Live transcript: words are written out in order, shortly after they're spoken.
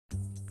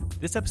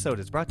This episode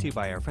is brought to you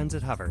by our friends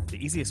at Hover,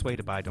 the easiest way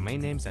to buy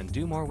domain names and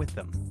do more with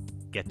them.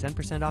 Get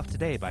 10% off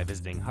today by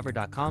visiting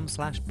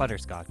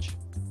hover.com/butterscotch.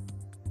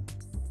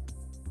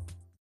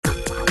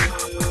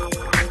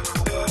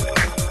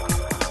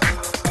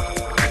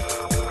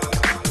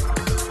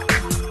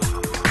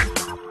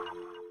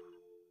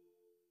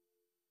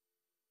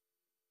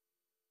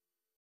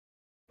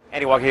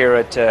 Andy Walker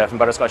here from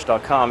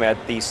butterscotch.com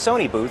at the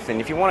Sony booth, and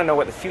if you want to know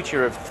what the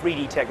future of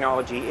 3D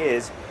technology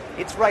is,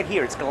 it's right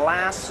here. It's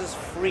glasses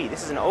free.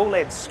 This is an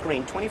OLED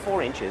screen,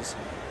 24 inches,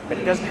 but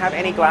it doesn't have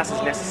any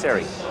glasses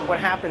necessary. What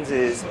happens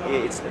is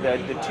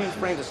the two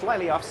frames are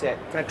slightly offset,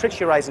 kind of tricks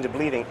your eyes into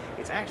believing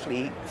it's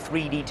actually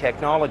 3D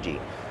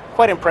technology.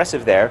 Quite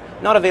impressive there.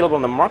 Not available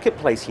in the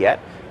marketplace yet,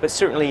 but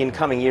certainly in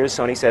coming years,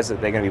 Sony says that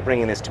they're going to be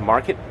bringing this to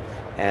market,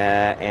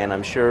 and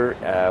I'm sure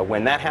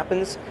when that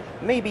happens,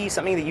 maybe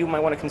something that you might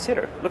want to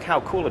consider. Look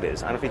how cool it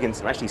is. I don't know if you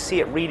can actually see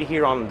it, read it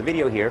here on the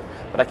video here,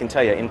 but I can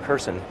tell you in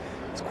person,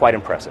 it's quite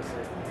impressive.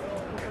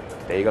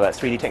 There you go, that's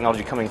 3D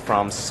technology coming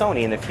from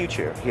Sony in the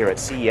future here at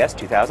CES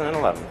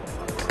 2011.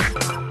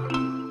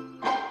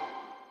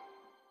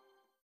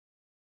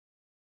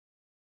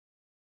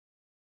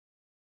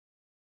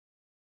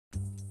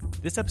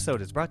 This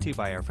episode is brought to you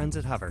by our friends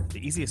at Hover,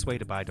 the easiest way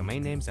to buy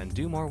domain names and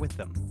do more with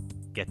them.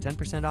 Get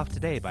 10% off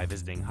today by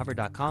visiting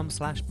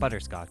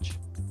hover.com/butterscotch.